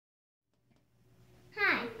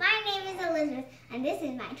And this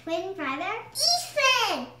is my twin brother,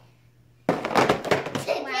 Ethan!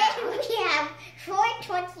 Today we have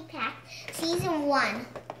 420 packs, season 1.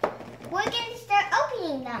 We're going to start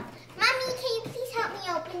opening them. Mommy, can you please help me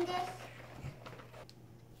open this?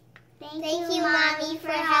 Thank you, Mommy,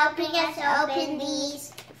 for helping us open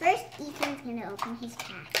these. First, Ethan's going to open his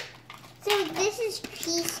pack. So this is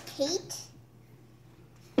cheesecake.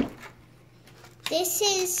 This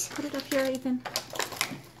is... Put it up here, Ethan.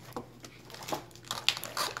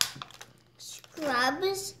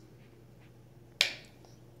 Scrubs.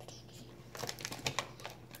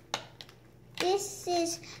 This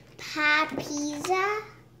is pizza.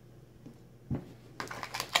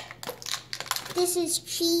 This is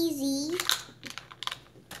cheesy.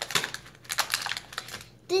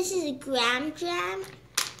 This is a graham jam.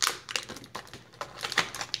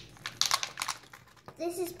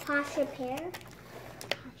 This is pasha pear.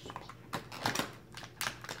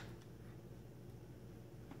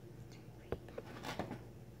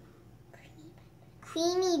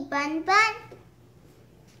 Creamy bun bun.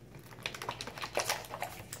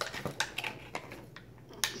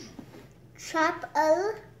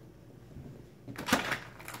 Chop-o.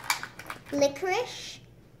 Licorice.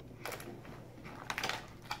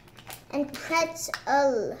 And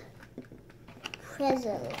pretzel.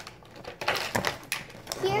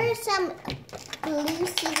 Here are some blue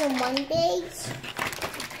season 1 bags.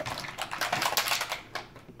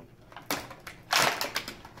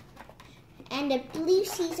 And a blue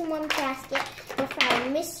season 1 basket with our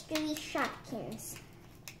mystery Shopkins.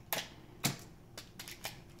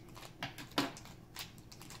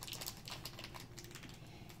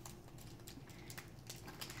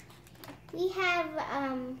 We have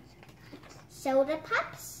soda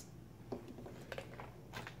pops,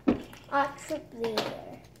 ultra blue,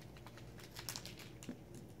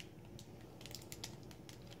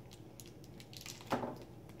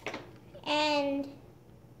 and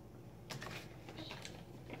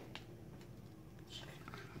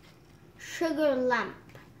sugar lump.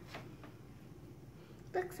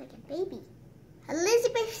 Looks like a baby.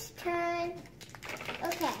 Elizabeth's turn.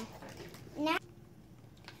 Okay,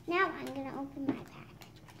 now I'm gonna open my pack.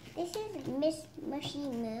 This is Miss Mushy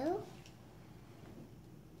Moo.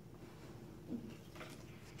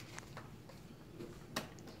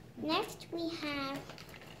 Next we have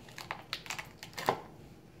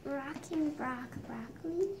Rockin' Brock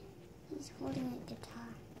Broccoli. He's holding a guitar.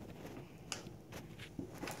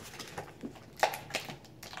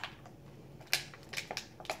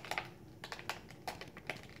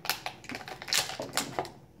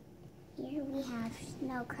 Here we have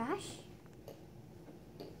Snow Crush.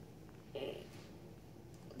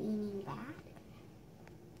 Leaning back.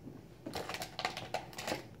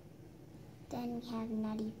 Then we have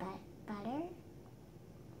Nutty Butter.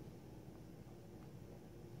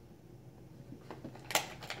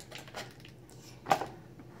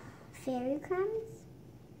 Fairy Crumbs.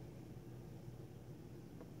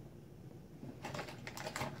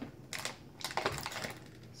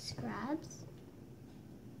 Scrubs.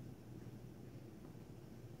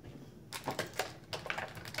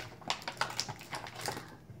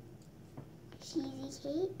 Cheesy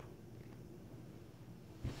cake.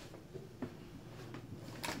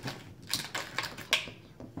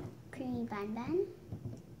 Creamy bun bun.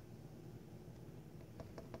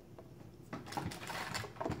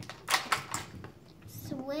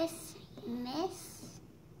 Swiss Miss.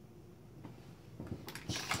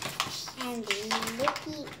 And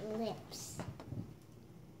Lippy Lips.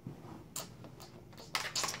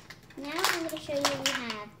 Now I'm going to show you we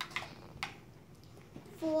have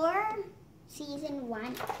 4 season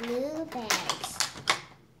 1 blue bags.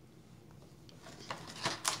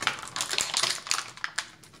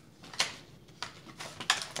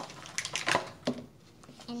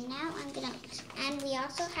 And now and we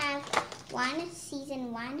also have 1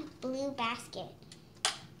 season 1 blue basket,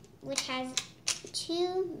 which has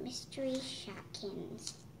 2 mystery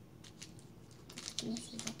Shopkins. Let me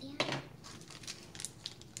see what they are.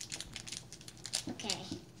 Okay.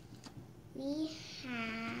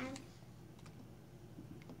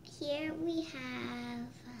 Here we have...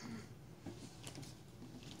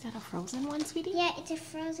 Is that a frozen one, sweetie? Yeah, it's a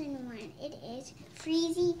frozen one. It is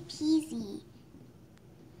Freezy Peasy.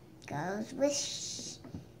 Goes with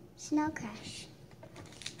Snow Crush.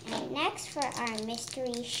 And next for our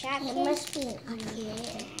mystery Shopkins, it must be an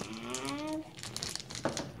onion.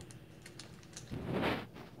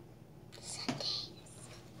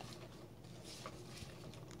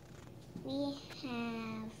 We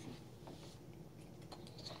have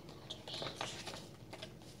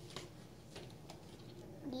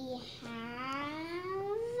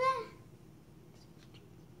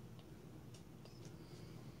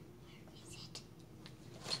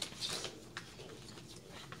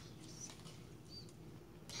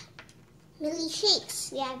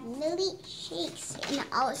We have Millie Shakes, an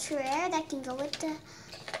ultra rare that can go with the.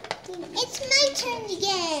 It's my turn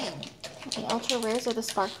again. The ultra rares are the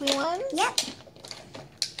sparkly ones? Yep.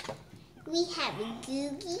 We have a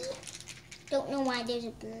Googie. Don't know why there's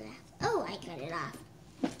a blue left. Oh, I cut it off.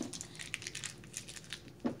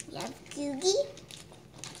 We have Googie.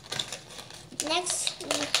 Next, we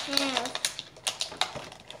have.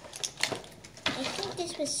 I think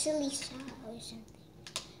this was Silly Sally or something.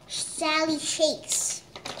 Sally Shakes.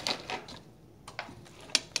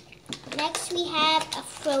 Next, we have a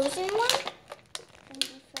frozen one.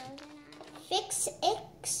 Fix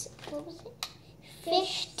X. What was it?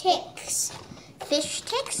 Fish Ticks. Fish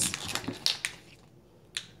Ticks.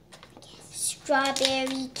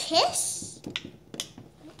 Strawberry Kiss.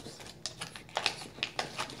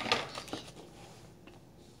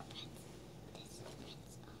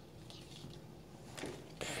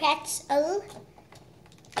 Pretzel.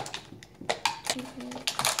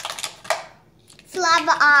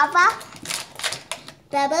 Flava Ava.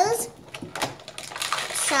 Bubbles.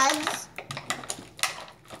 Suds.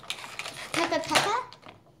 Pepper.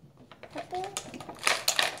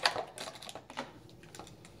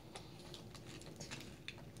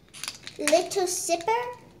 Little Sipper.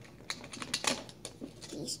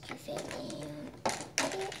 These two fit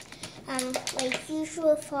in. Like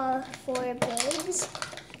usual for 4 bags.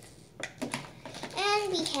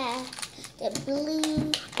 And we have the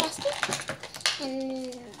blue basket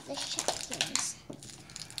and the Shopkins.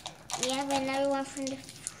 We have another one from the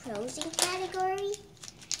frozen category.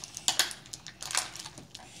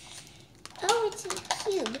 Oh, it's a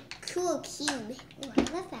cube. Cool cube. Oh, I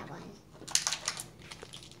love that one.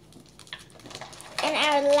 And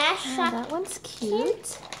our last shop. That one's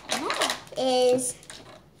cute. Is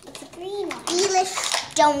it's a green one. Delish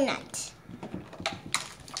Donut.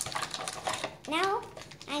 Now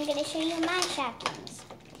I'm going to show you my Shopkins.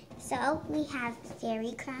 So we have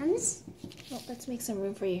fairy crumbs. Well, let's make some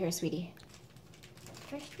room for you here, sweetie.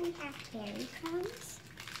 First we have fairy crumbs.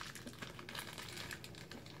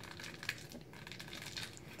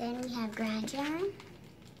 Then we have Grand Yarn.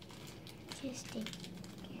 Just a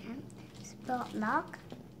Spot Lock.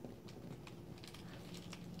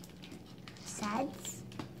 Suds.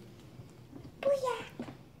 Booyah!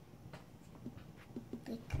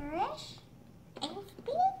 Licorice. And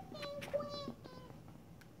penguin.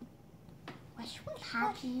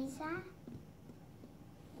 Pizza.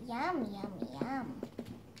 Yum.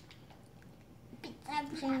 Pizza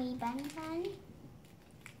creamy bun.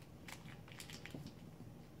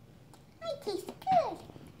 It tastes good.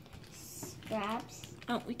 Scrubs.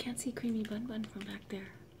 Oh, we can't see creamy bun from back there.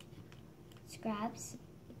 Scrubs.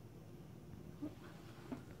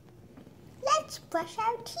 Let's brush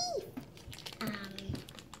our teeth.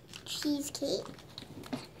 Cheesecake.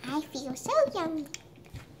 I feel so yummy.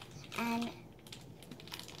 And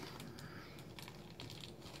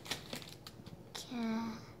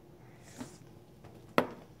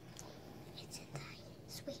it's in the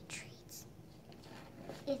sweet treats.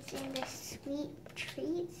 It's in the sweet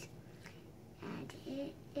treats. And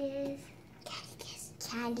it is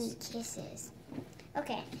Candy Kisses.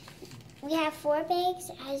 Okay, we have 4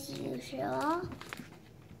 bags as usual.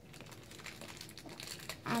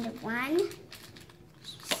 And 1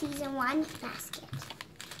 season 1 basket.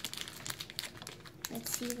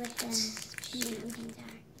 Let's see what the things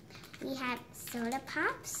are. We have soda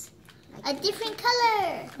pops, a different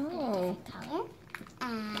color. Oh.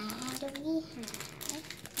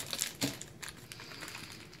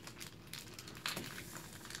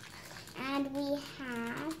 And we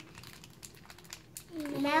have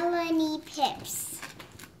Melanie Pips.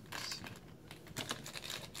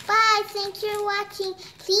 Bye, thank you for watching.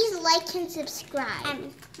 Please like and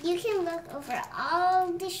subscribe. You can look over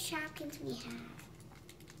all the Shopkins we have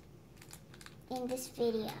in this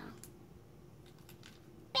video.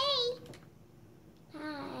 Bye.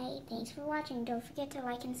 Thanks for watching. Don't forget to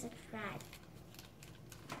like and subscribe.